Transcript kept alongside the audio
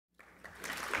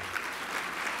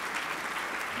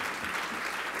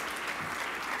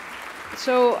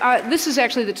This is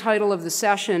actually the title of the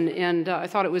session, and I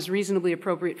thought it was reasonably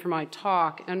appropriate for my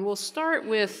talk. And we'll start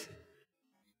with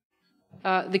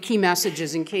the key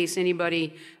messages in case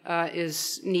anybody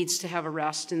needs to have a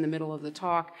rest in the middle of the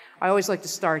talk. I always like to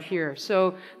start here.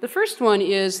 So the first one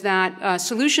is that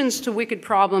solutions to wicked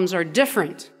problems are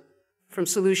different from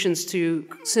solutions to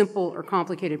simple or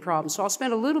complicated problems. So I'll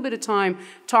spend a little bit of time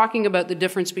talking about the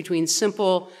difference between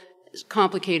simple,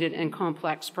 complicated, and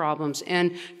complex problems,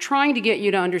 and trying to get you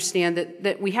to understand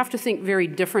that we have to think very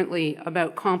differently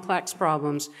about complex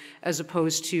problems as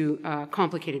opposed to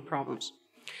complicated problems.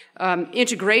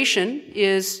 Integration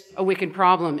is a wicked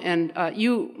problem, and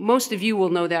most of you will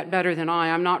know that better than I.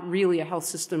 I'm not really a health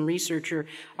system researcher.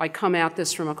 I come at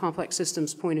this from a complex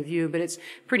systems point of view, but it's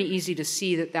pretty easy to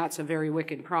see that that's a very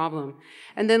wicked problem.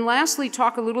 And then lastly,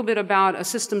 talk a little bit about a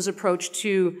systems approach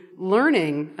to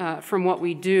learning from what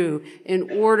we do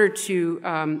in order to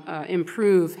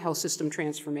improve health system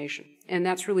transformation. And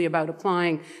that's really about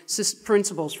applying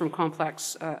principles from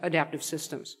complex adaptive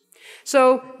systems.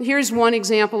 So here's one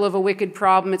example of a wicked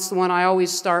problem. It's the one I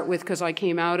always start with because I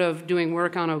came out of doing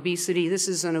work on obesity. This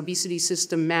is an obesity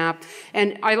system map.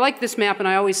 And I like this map, and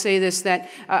I always say this, that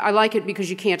I like it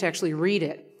because you can't actually read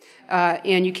it.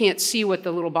 And you can't see what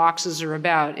the little boxes are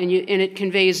about. And it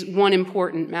conveys one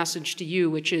important message to you,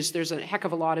 which is there's a heck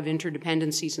of a lot of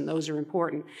interdependencies, and those are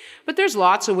important. But there's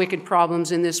lots of wicked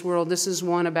problems in this world. This is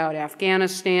one about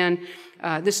Afghanistan.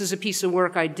 This is a piece of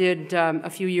work I did a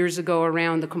few years ago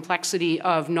around the complexity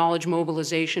of knowledge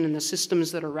mobilization and the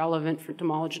systems that are relevant to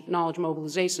knowledge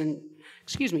mobilization.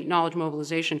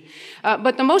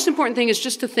 But the most important thing is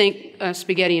just to think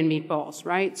spaghetti and meatballs,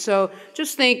 right? So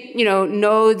just think,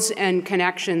 nodes and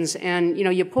connections, and,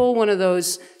 you pull one of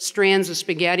those strands of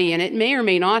spaghetti, and it may or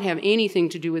may not have anything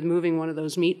to do with moving one of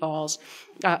those meatballs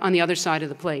on the other side of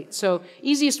the plate. So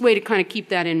easiest way to kind of keep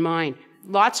that in mind.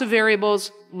 Lots of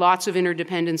variables, lots of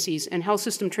interdependencies, and health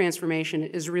system transformation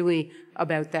is really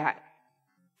about that.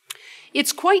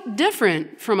 It's quite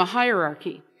different from a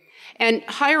hierarchy. And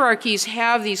hierarchies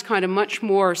have these kind of much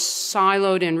more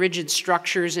siloed and rigid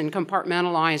structures and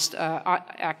compartmentalized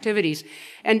activities.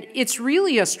 And it's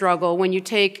really a struggle when you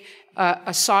take a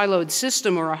siloed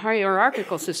system or a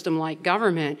hierarchical system like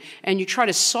government and you try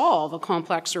to solve a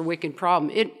complex or wicked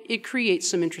problem. It creates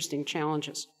some interesting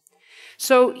challenges.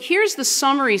 So here's the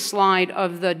summary slide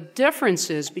of the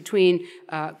differences between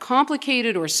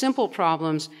complicated or simple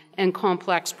problems and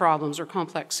complex problems or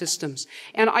complex systems.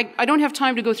 And I don't have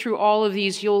time to go through all of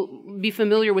these. You'll be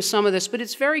familiar with some of this, but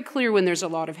it's very clear when there's a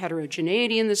lot of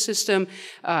heterogeneity in the system,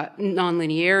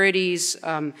 nonlinearities,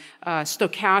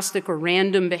 stochastic or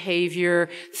random behavior,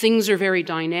 things are very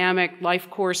dynamic, life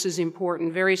course is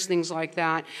important, various things like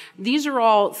that. These are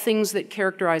all things that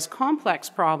characterize complex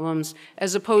problems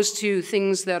as opposed to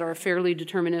things that are fairly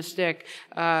deterministic,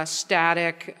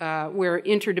 static, where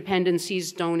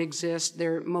interdependencies don't exist.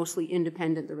 They're mostly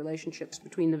independent, the relationships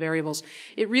between the variables.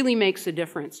 It really makes a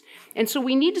difference. And so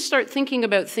we need to start thinking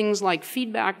about things like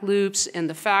feedback loops and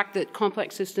the fact that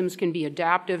complex systems can be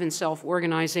adaptive and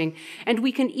self-organizing, and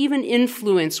we can even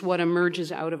influence what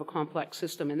emerges out of a complex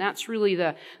system. And that's really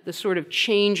the sort of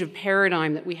change of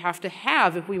paradigm that we have to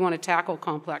have if we want to tackle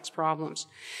complex problems.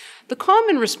 The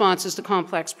common responses to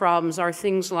complex problems are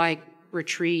things like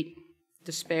retreat,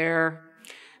 despair,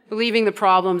 believing the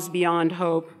problem's beyond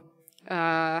hope,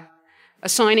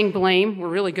 assigning blame, we're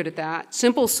really good at that,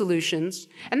 simple solutions.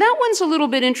 And that one's a little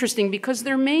bit interesting because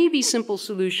there may be simple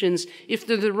solutions if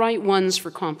they're the right ones for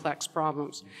complex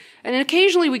problems. And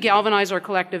occasionally we galvanize our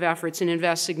collective efforts and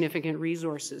invest significant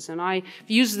resources. And I've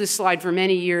used this slide for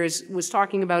many years, was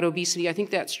talking about obesity. I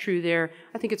think that's true there.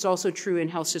 I think it's also true in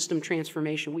health system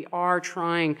transformation. We are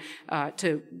trying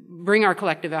to bring our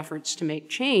collective efforts to make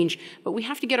change, but we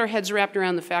have to get our heads wrapped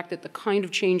around the fact that the kind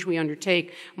of change we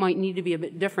undertake might need to be a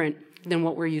bit different than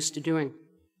what we're used to doing.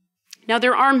 Now,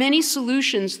 there are many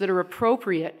solutions that are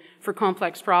appropriate for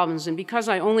complex problems, and because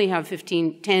I only have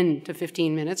 10 to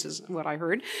 15 minutes is what I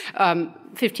heard,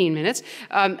 15 minutes,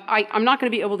 I'm not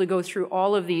going to be able to go through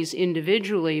all of these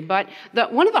individually, but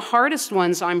one of the hardest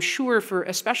ones, I'm sure, for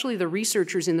especially the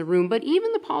researchers in the room, but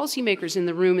even the policymakers in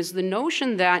the room, is the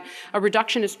notion that a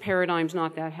reductionist paradigm is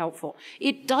not that helpful.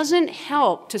 It doesn't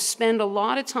help to spend a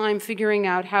lot of time figuring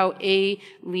out how A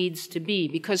leads to B,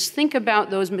 because think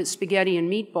about those spaghetti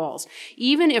and meatballs.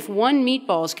 Even if one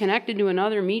meatball is connected to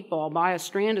another meatball by a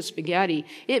strand of spaghetti,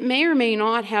 it may or may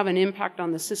not have an impact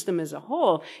on the system as a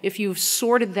whole. If you've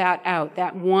sorted that out,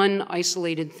 that one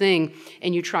isolated thing,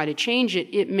 and you try to change it,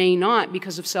 it may not,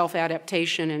 because of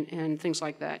self-adaptation and things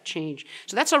like that, change.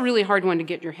 So that's a really hard one to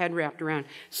get your head wrapped around.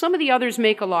 Some of the others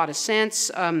make a lot of sense.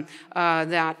 And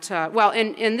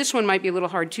this one might be a little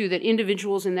hard too, that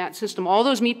individuals in that system, all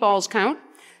those meatballs count.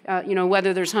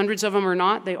 Whether there's hundreds of them or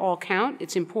not, they all count.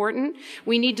 It's important.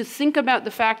 We need to think about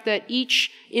the fact that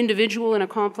each individual in a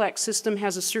complex system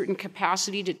has a certain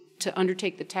capacity to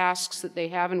undertake the tasks that they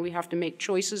have, and we have to make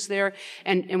choices there,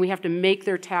 and we have to make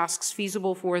their tasks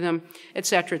feasible for them, et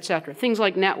cetera, et cetera. Things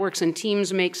like networks and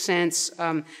teams make sense.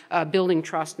 Building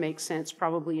trust makes sense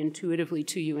probably intuitively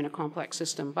to you in a complex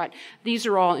system, but these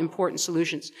are all important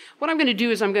solutions. What I'm going to do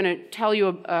is I'm going to tell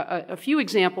you a few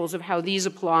examples of how these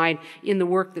applied in the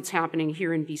work that's happening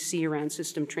here in BC around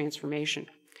system transformation.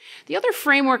 The other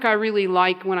framework I really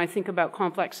like when I think about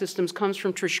complex systems comes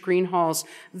from Trish Greenhall's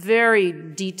very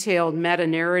detailed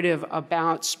meta-narrative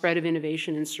about spread of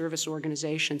innovation in service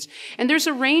organizations. And there's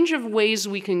a range of ways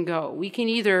we can go. We can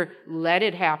either let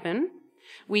it happen.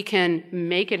 We can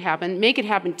make it happen. Make it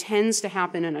happen tends to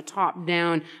happen in a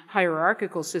top-down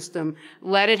hierarchical system.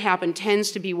 Let it happen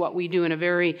tends to be what we do in a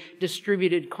very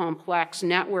distributed, complex,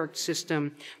 networked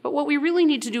system. But what we really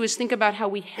need to do is think about how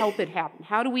we help it happen.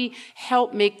 How do we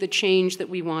help make the change that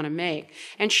we want to make?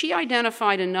 And she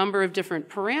identified a number of different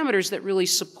parameters that really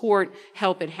support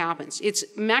help it happen. Its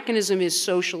mechanism is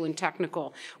social and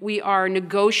technical. We are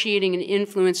negotiating and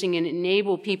influencing and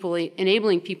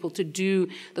enabling people to do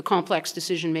the complex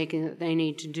decision making that they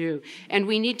need to do. And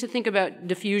we need to think about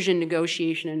diffusion,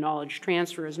 negotiation, and knowledge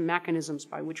transfer as mechanisms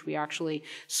by which we actually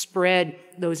spread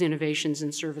those innovations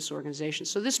in service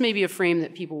organizations. So this may be a frame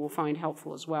that people will find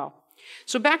helpful as well.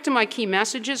 So back to my key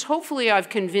messages. Hopefully I've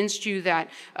convinced you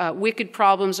that wicked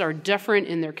problems are different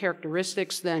in their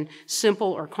characteristics than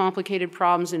simple or complicated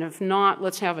problems. And if not,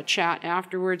 let's have a chat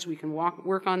afterwards. We can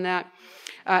work on that.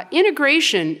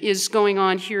 Integration is going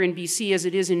on here in BC as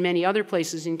it is in many other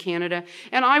places in Canada,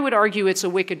 and I would argue it's a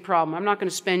wicked problem. I'm not going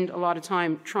to spend a lot of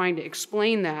time trying to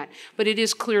explain that, but it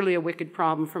is clearly a wicked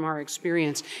problem from our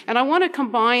experience. And I want to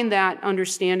combine that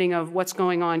understanding of what's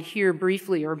going on here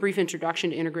briefly, or a brief introduction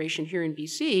to integration here in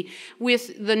BC,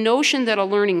 with the notion that a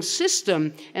learning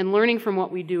system and learning from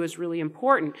what we do is really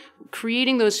important.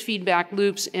 Creating those feedback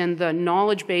loops and the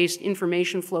knowledge-based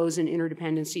information flows and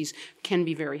interdependencies can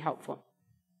be very helpful.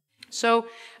 So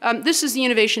this is the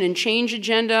Innovation and Change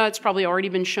agenda. It's probably already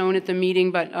been shown at the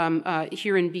meeting, but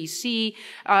here in BC.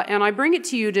 And I bring it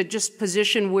to you to just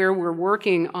position where we're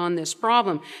working on this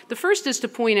problem. The first is to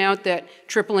point out that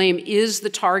AAAIM is the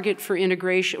target for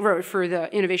integration, or for the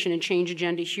Innovation and Change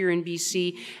agenda here in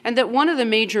BC, and that one of the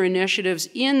major initiatives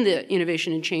in the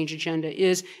Innovation and Change agenda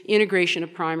is integration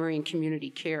of primary and community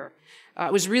care. I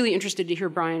was really interested to hear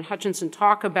Brian Hutchinson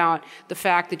talk about the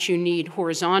fact that you need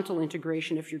horizontal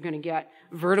integration if you're going to get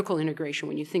vertical integration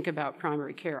when you think about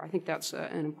primary care. I think that's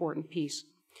an important piece.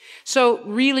 So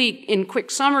really, in quick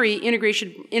summary,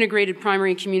 integrated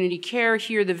primary and community care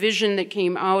here, the vision that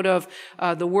came out of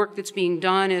the work that's being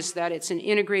done is that it's an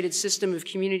integrated system of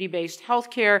community-based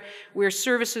healthcare where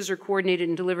services are coordinated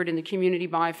and delivered in the community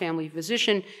by a family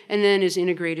physician and then is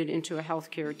integrated into a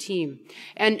healthcare team.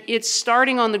 And it's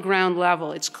starting on the ground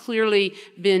level. It's clearly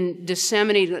been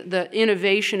disseminated. The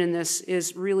innovation in this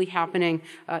is really happening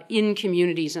in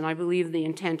communities, and I believe the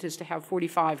intent is to have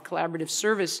 45 collaborative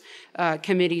service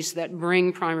committees that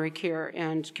bring primary care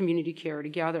and community care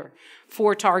together.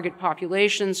 4 target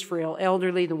populations: frail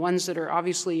elderly, the ones that are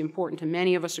obviously important to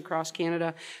many of us across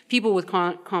Canada, people with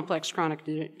complex chronic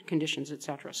conditions,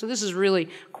 etc. So this is really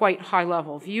quite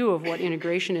high-level view of what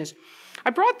integration is. I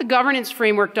brought the governance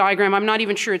framework diagram. I'm not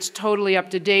even sure it's totally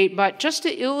up to date, but just to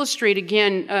illustrate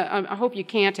again, I hope you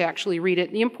can't actually read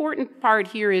it. The important part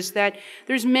here is that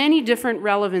there's many different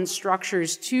relevant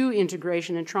structures to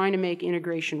integration and trying to make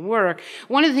integration work.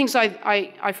 One of the things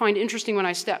I find interesting when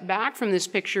I step back from this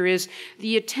picture is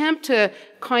the attempt to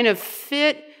kind of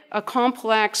fit a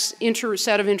complex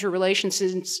set of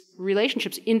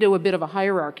interrelationships into a bit of a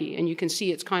hierarchy, and you can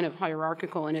see it's kind of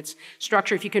hierarchical in its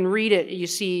structure. If you can read it, you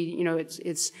see, you know,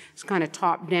 it's kind of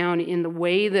top down in the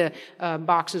way the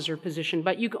boxes are positioned.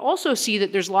 But you can also see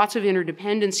that there's lots of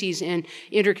interdependencies and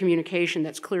intercommunication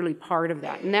that's clearly part of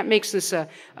that, and that makes this a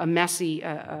messy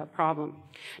problem.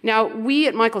 Now, we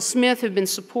at Michael Smith have been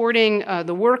supporting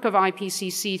the work of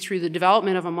IPCC through the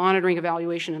development of a monitoring,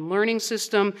 evaluation, and learning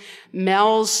system.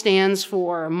 MELS stands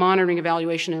for Monitoring,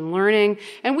 Evaluation, and Learning,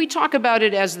 and we talk about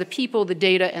it as the people, the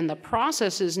data, and the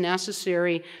processes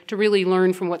necessary to really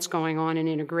learn from what's going on in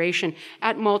integration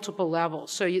at multiple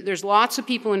levels. So there's lots of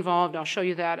people involved. I'll show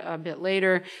you that a bit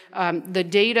later. The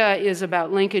data is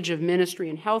about linkage of ministry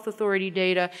and health authority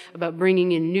data, about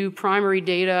bringing in new primary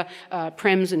data,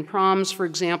 PREMs and PROMs, for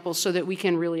example, so that we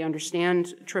can really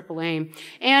understand triple aim.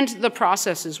 And the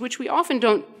processes, which we often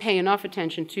don't pay enough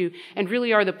attention to, and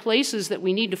really are the places that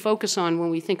we need to focus on when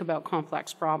we think about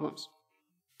complex problems.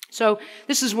 So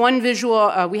this is one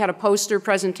visual. We had a poster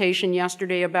presentation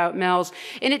yesterday about MELS,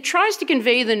 and it tries to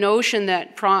convey the notion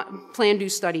that Plan, Do,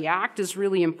 Study, Act is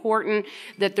really important,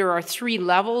 that there are 3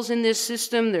 levels in this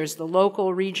system. There's the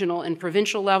local, regional, and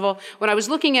provincial level. When I was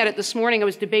looking at it this morning, I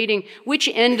was debating which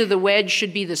end of the wedge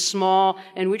should be the small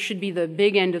and which should be the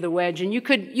big end of the wedge. And you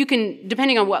can,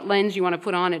 depending on what lens you want to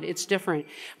put on it, it's different.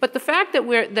 But the fact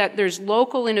that there's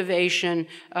local innovation,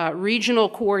 regional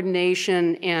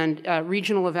coordination, and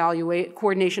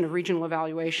coordination of regional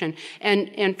evaluation,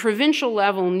 and provincial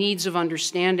level needs of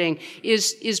understanding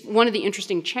is one of the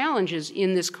interesting challenges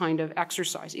in this kind of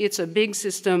exercise. It's a big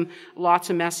system,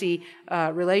 lots of messy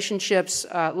relationships,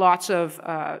 lots of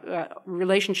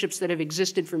relationships that have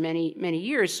existed for many, many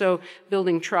years, so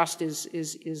building trust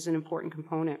is an important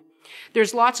component.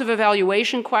 There's lots of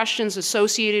evaluation questions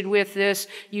associated with this.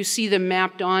 You see them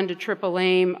mapped on to triple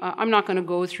aim. I'm not going to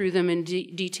go through them in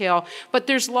detail, but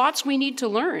there's lots we need to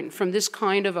learn from this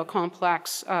kind of a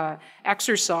complex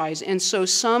exercise. And so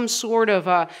some sort of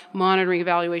a monitoring,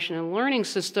 evaluation, and learning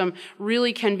system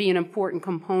really can be an important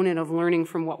component of learning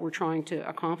from what we're trying to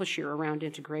accomplish here around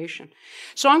integration.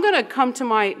 So I'm going to come to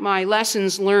my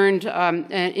lessons learned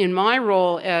in my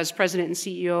role as president and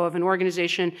CEO of an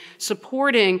organization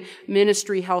supporting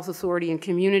ministry, health authority, and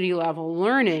community level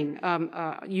learning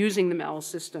using the MELS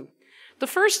system. The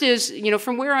first is,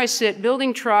 from where I sit,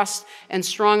 building trust and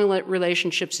strong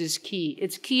relationships is key.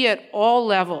 It's key at all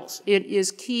levels. It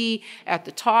is key at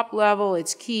the top level.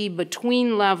 It's key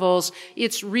between levels.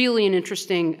 It's really an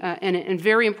interesting and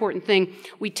very important thing.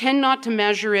 We tend not to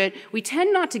measure it. We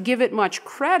tend not to give it much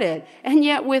credit, and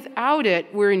yet without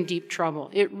it, we're in deep trouble.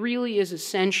 It really is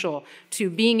essential to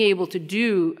being able to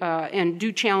do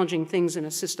challenging things in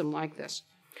a system like this.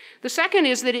 The second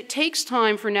is that it takes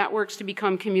time for networks to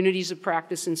become communities of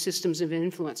practice and systems of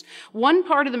influence. One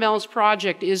part of the MELS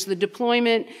project is the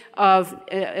deployment of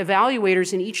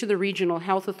evaluators in each of the regional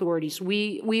health authorities.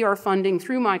 We are funding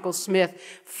through Michael Smith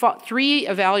 3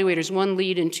 evaluators, 1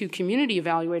 lead and 2 community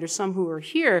evaluators, some who are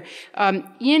here,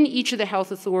 in each of the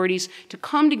health authorities to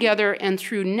come together, and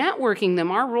through networking them,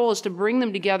 our role is to bring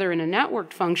them together in a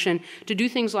networked function to do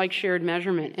things like shared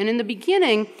measurement. And in the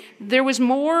beginning, there was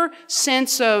more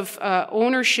sense of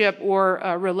ownership or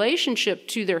relationship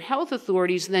to their health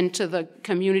authorities than to the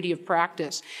community of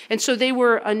practice. And so they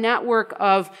were a network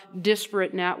of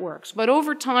disparate networks. But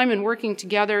over time and working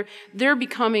together, they're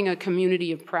becoming a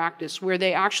community of practice where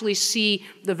they actually see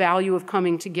the value of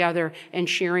coming together and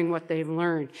sharing what they've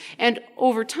learned. And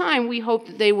over time, we hope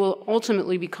that they will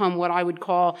ultimately become what I would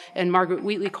call, and Margaret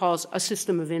Wheatley calls, a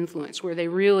system of influence, where they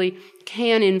really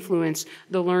can influence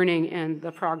the learning and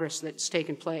the progress that's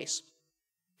taken place.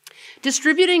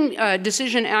 Distributing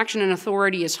decision, action, and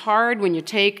authority is hard when you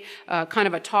take kind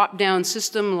of a top-down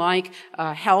system like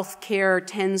healthcare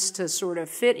tends to sort of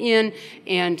fit in,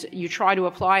 and you try to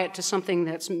apply it to something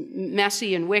that's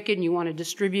messy and wicked, and you want to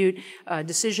distribute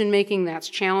decision-making. That's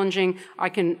challenging.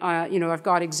 I've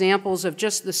got examples of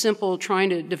just the simple trying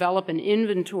to develop an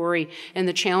inventory and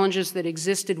the challenges that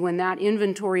existed when that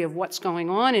inventory of what's going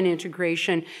on in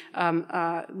integration,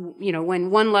 when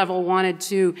one level wanted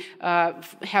to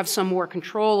have some more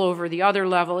control over the other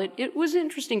level, it was an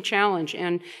interesting challenge,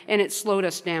 and it slowed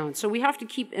us down. So we have to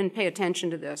keep and pay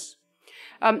attention to this.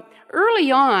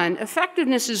 Early on,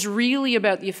 effectiveness is really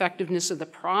about the effectiveness of the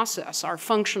process, our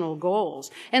functional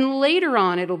goals. And later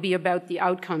on, it'll be about the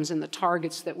outcomes and the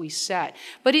targets that we set.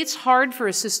 But it's hard for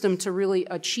a system to really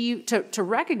to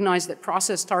recognize that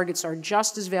process targets are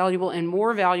just as valuable and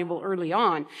more valuable early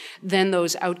on than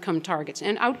those outcome targets.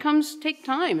 And outcomes take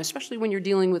time, especially when you're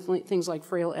dealing with things like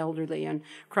frail elderly and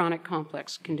chronic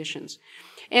complex conditions.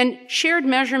 And shared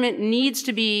measurement needs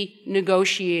to be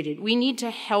negotiated. We need to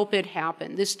help it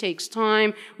happen. This takes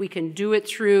time. We can do it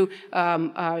through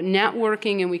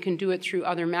networking, and we can do it through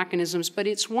other mechanisms. But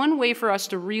it's one way for us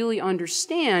to really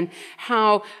understand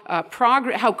how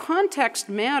context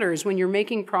matters when you're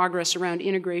making progress around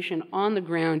integration on the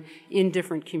ground in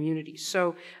different communities.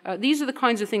 So these are the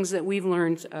kinds of things that we've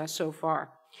learned so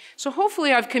far. So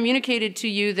hopefully I've communicated to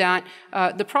you that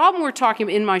the problem we're talking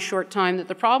about in my short time, that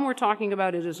the problem we're talking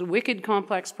about is a wicked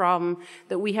complex problem,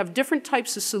 that we have different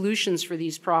types of solutions for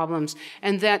these problems,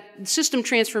 and that system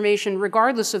transformation,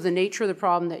 regardless of the nature of the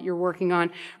problem that you're working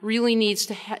on, really needs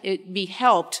to be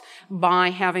helped by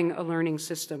having a learning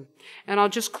system. And I'll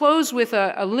just close with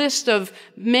a list of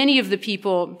many of the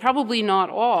people, probably not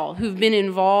all, who've been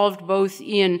involved both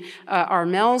in our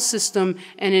MEL system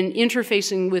and in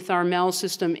interfacing with our MEL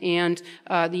system and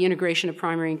the integration of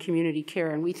primary and community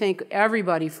care. And we thank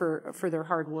everybody for their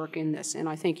hard work in this, and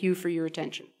I thank you for your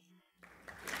attention.